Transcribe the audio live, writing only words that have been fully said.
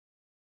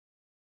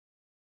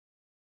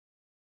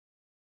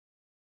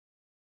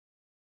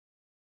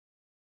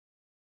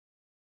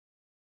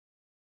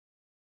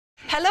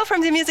Hello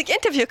from the Music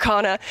Interview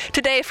Corner.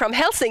 Today from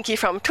Helsinki,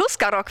 from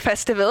Tuska Rock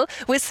Festival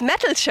with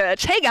Metal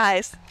Church. Hey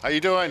guys. How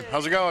you doing?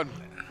 How's it going?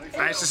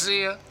 Nice to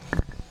see you.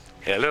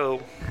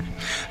 Hello.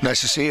 Nice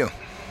to see you.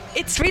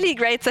 It's really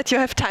great that you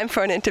have time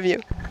for an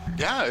interview.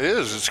 Yeah, it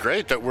is. It's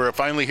great that we're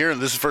finally here,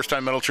 and this is the first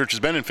time Metal Church has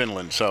been in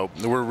Finland, so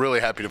we're really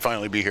happy to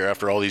finally be here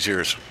after all these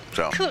years.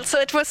 So. Cool. So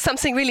it was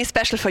something really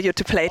special for you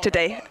to play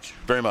today.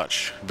 Very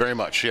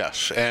much,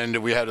 yes. And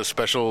we had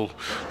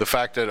the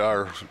fact that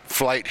our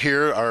flight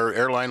here, our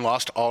airline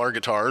lost all our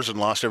guitars and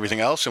lost everything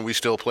else, and we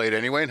still played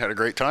anyway and had a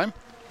great time.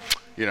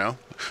 You know,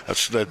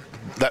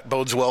 that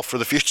bodes well for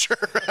the future.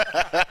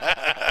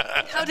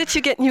 How did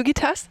you get new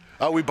guitars?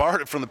 We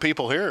borrowed it from the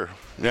people here.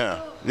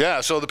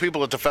 Yeah. So the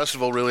people at the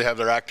festival really have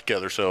their act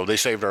together, so they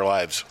saved our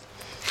lives.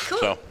 Cool.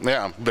 So,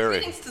 yeah,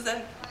 very. Thanks to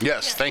them.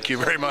 Yes, thank you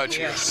very much.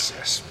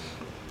 Yes.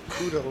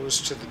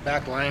 Kudos to the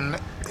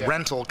backline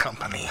rental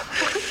company.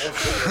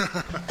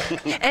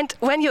 And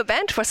when your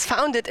band was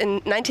founded in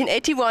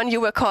 1981,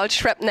 you were called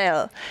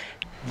Shrapnel.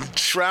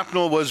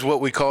 Shrapnel was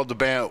what I called the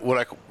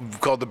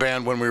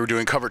band when we were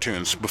doing cover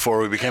tunes before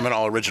we became an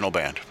all-original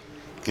band.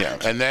 Yeah,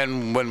 and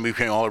then when we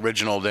became all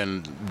original,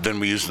 then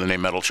we used the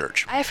name Metal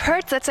Church. I've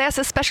heard that there's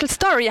a special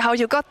story how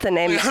you got the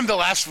name. I'm the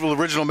last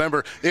original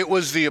member. It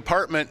was the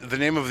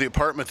name of the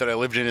apartment that I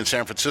lived in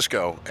San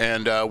Francisco,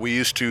 and we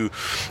used to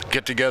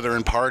get together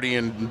and party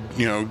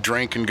and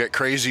drink and get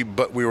crazy.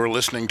 But we were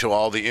listening to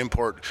all the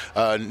import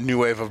new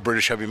wave of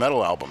British heavy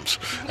metal albums,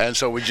 and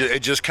so it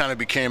just kind of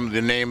became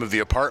the name of the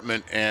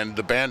apartment. And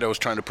the band I was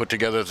trying to put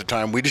together at the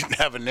time, we didn't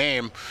have a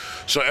name,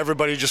 so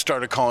everybody just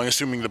started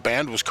assuming the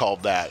band was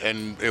called that,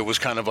 and it was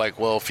kind of like,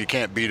 well, if you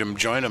can't beat them,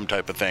 join them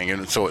type of thing,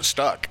 and so it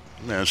stuck.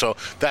 And so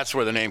that's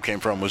where the name came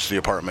from, was the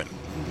apartment.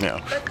 Yeah.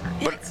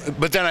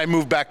 But then I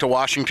moved back to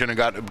Washington and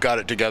got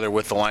it together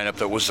with the lineup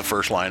that was the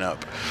first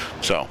lineup.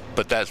 So,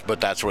 but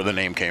that's where the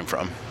name came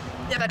from.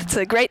 Yeah, but it's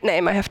a great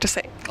name, I have to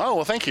say. Oh,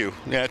 well, thank you.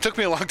 Yeah, it took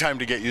me a long time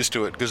to get used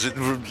to it, because it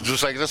was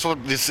just like,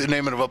 it's the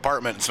name of an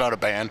apartment, it's not a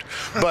band.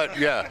 But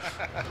yeah,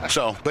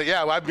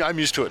 I'm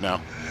used to it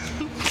now.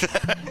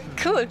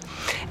 Cool.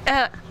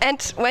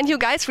 And when you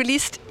guys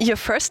released your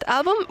first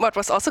album, what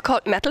was also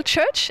called Metal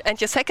Church, and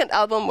your second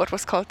album, what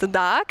was called The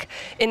Dark,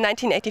 in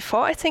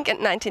 1984, I think, and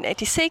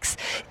 1986,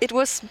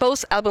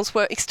 both albums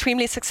were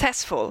extremely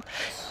successful.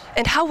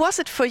 And how was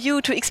it for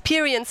you to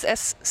experience,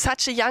 as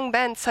such a young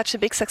band, such a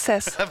big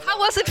success? How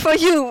was it for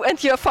you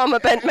and your former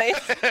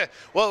bandmate?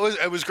 Well,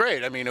 it was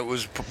great. I mean,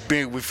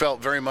 we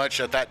felt very much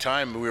at that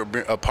time we were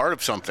a part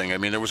of something. I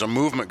mean, there was a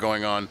movement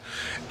going on,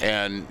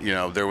 and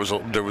there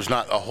was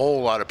not a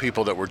whole lot of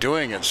people that were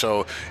doing it.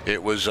 So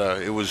it was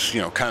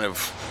kind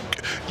of,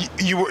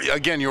 you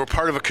were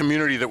part of a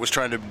community that was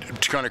trying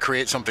to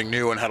create something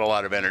new and had a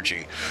lot of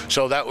energy.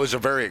 So that was a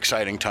very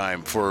exciting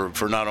time for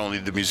not only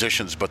the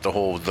musicians but the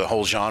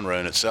whole genre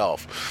in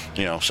itself.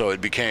 So it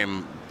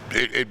became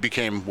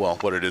well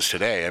what it is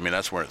today. I mean,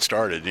 that's where it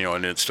started,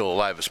 and it's still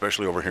alive,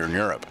 especially over here in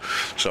Europe.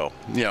 So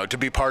to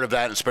be part of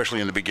that, especially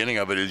in the beginning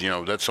of it, is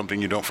that's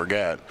something you don't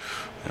forget.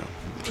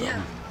 So.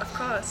 Yeah, of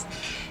course.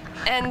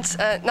 And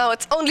now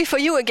it's only for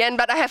you again,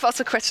 but I have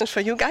also questions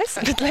for you guys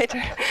a bit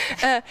later.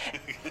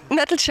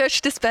 Metal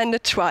Church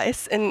disbanded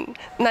twice in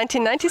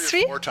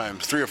 1993.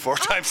 Three or four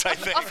times, I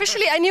think.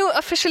 I knew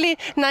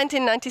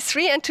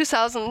 1993 and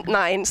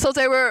 2009, so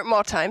there were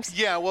more times.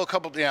 Yeah, well,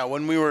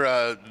 when we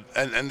were,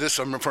 and this,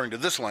 I'm referring to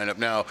this lineup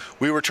now,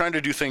 we were trying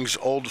to do things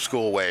old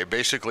school way.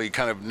 Basically,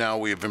 kind of now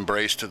we've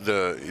embraced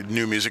the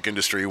new music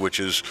industry, which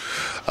is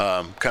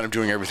kind of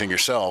doing everything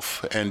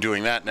yourself, and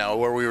doing that now,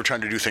 where we were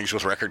trying to do things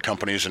with record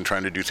companies and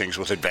trying to do things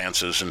with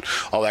advances and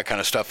all that kind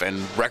of stuff,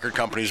 and record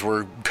companies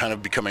were kind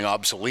of becoming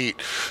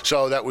obsolete.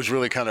 So that was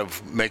really kind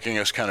of making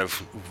us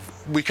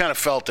we kind of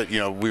felt that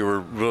we were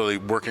really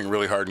working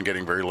really hard and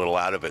getting very little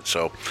out of it.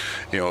 So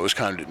it was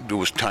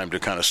time to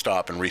kind of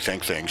stop and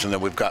rethink things. And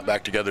then we've got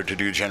back together to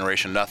do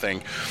Generation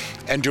Nothing,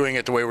 and doing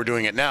it the way we're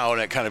doing it now,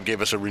 and it kind of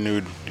gave us a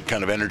renewed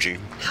kind of energy.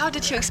 How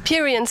did you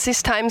experience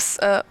these times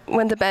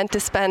when the band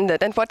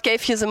disbanded, and what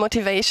gave you the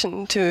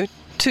motivation to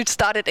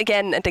start it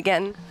again and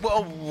again?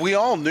 Well, we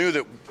all knew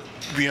that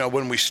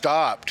when we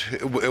stopped,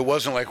 it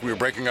wasn't like we were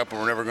breaking up and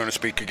we're never going to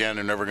speak again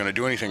and never going to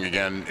do anything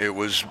again. It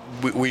was,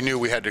 we knew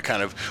we had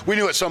to we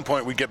knew at some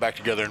point we'd get back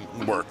together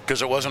and work,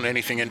 because it wasn't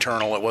anything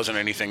internal, it wasn't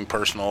anything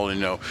personal,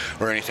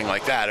 or anything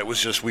like that. It was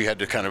just, we had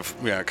to kind of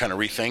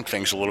rethink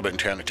things a little bit and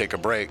kind of take a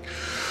break.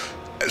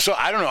 So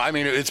I don't know. I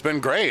mean, it's been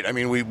great. I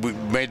mean, we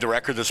made the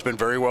record that's been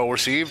very well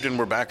received, and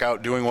we're back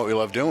out doing what we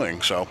love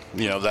doing. So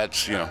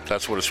that's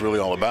what it's really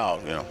all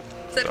about.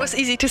 That was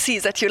easy to see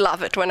that you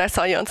love it when I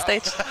saw you on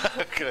stage.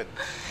 Good.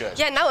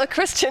 Yeah, now a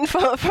question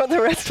for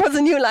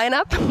the new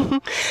lineup.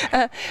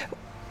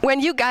 When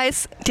you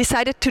guys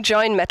decided to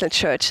join Metal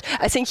Church,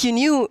 I think you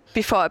knew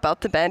before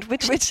about the band.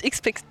 Which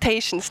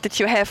expectations did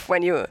you have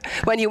when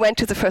you went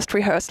to the first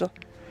rehearsal?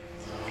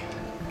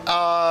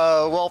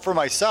 Well, for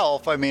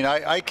myself, I mean,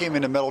 I came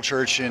into Metal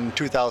Church in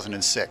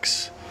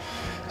 2006.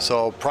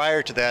 So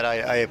prior to that,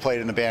 I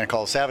played in a band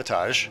called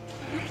Sabotage,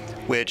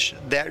 which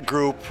that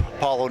group,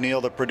 Paul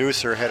O'Neill, the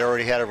producer, had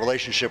already had a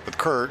relationship with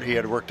Kurdt. He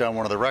had worked on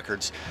one of the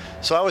records.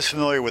 So I was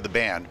familiar with the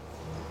band.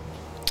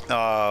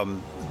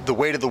 The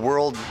Weight of the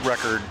World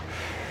record,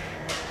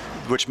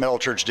 which Metal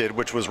Church did,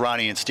 which was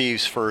Ronnie and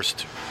Steve's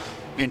first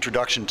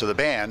introduction to the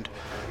band,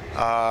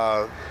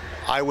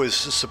 I was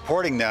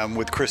supporting them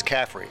with Chris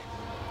Caffrey.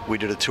 We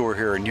did a tour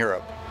here in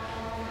Europe.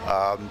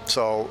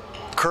 So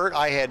Kurdt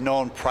I had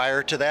known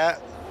prior to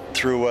that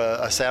through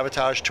a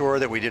Sabotage tour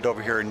that we did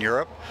over here in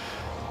Europe.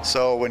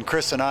 So when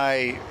Chris and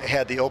I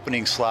had the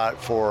opening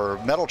slot for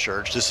Metal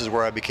Church, this is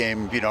where I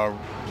became,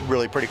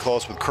 really pretty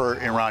close with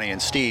Kurdt and Ronnie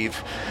and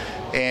Steve.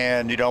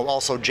 And,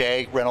 also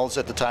Jay Reynolds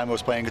at the time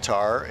was playing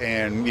guitar,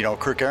 and,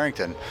 Kirk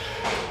Arrington.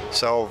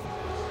 So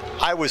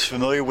I was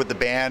familiar with the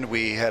band.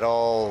 We had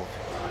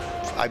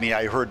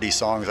I heard these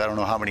songs I don't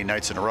know how many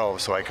nights in a row,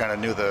 so I kind of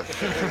knew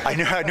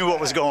I knew what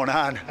was going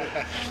on.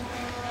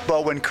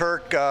 But when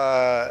Kirk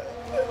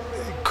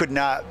could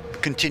not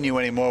continue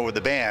anymore with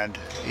the band,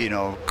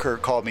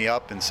 Kirk called me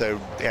up and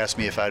asked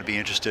me if I'd be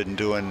interested in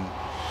doing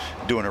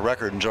a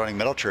record and joining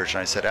Metal Church,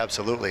 and I said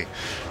absolutely.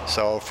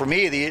 So for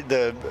me,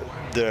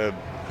 the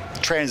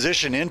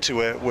transition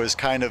into it was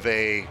kind of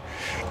a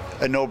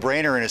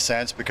no-brainer in a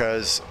sense,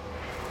 because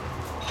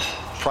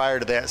prior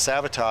to that,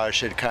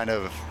 Sabotage had kind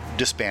of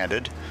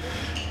disbanded.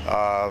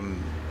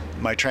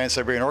 My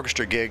Trans-Siberian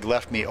Orchestra gig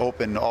left me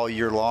open all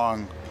year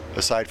long,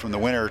 aside from the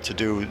winter, to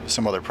do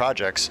some other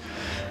projects.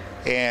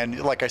 And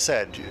like I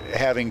said,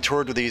 having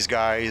toured with these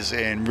guys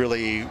and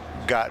really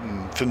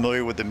gotten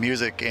familiar with the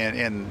music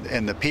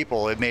and the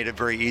people, it made it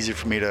very easy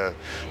for me to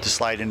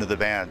slide into the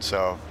band.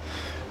 So,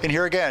 and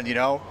here again,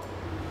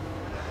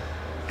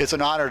 it's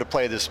an honor to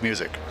play this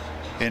music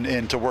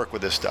and to work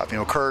with this stuff.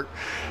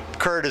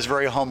 Kurdt is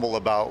very humble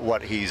about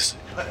what he's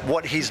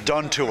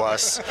done to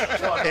us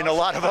and a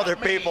lot of other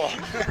people.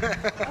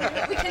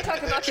 We can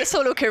talk about your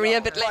solo career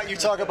a bit later. You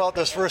talk about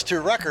those first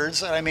two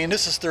records, and I mean,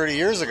 this is 30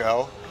 years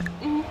ago,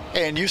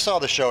 and you saw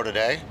the show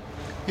today.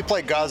 You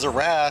played Gods of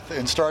Wrath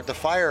and Start the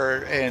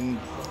Fire, and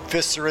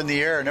fists are in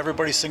the air, and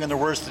everybody's singing the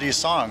words to these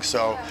songs.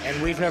 So,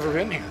 and we've never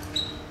been here.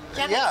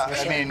 Yeah,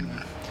 I mean,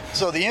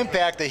 so the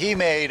impact that he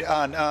made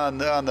on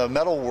the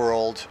metal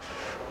world,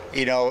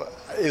 it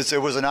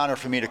was an honor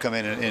for me to come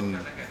in and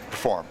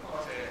perform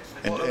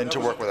and to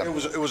work with him.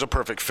 It was a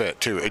perfect fit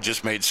too. It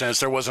just made sense.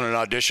 There wasn't an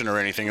audition or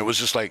anything. It was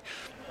just like,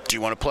 do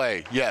you want to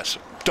play? Yes,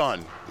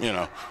 done.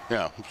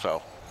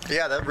 So.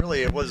 Yeah, that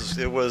really it was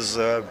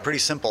pretty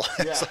simple.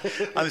 Yeah.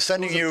 I'm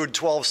sending you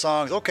 12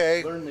 songs.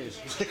 Okay. Learn these.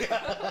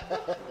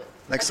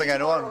 Next thing I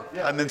know,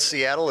 I'm in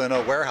Seattle in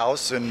a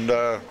warehouse, and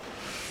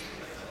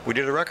we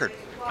did a record.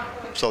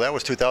 So that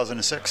was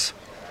 2006.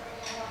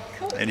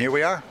 Cool. And here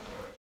we are.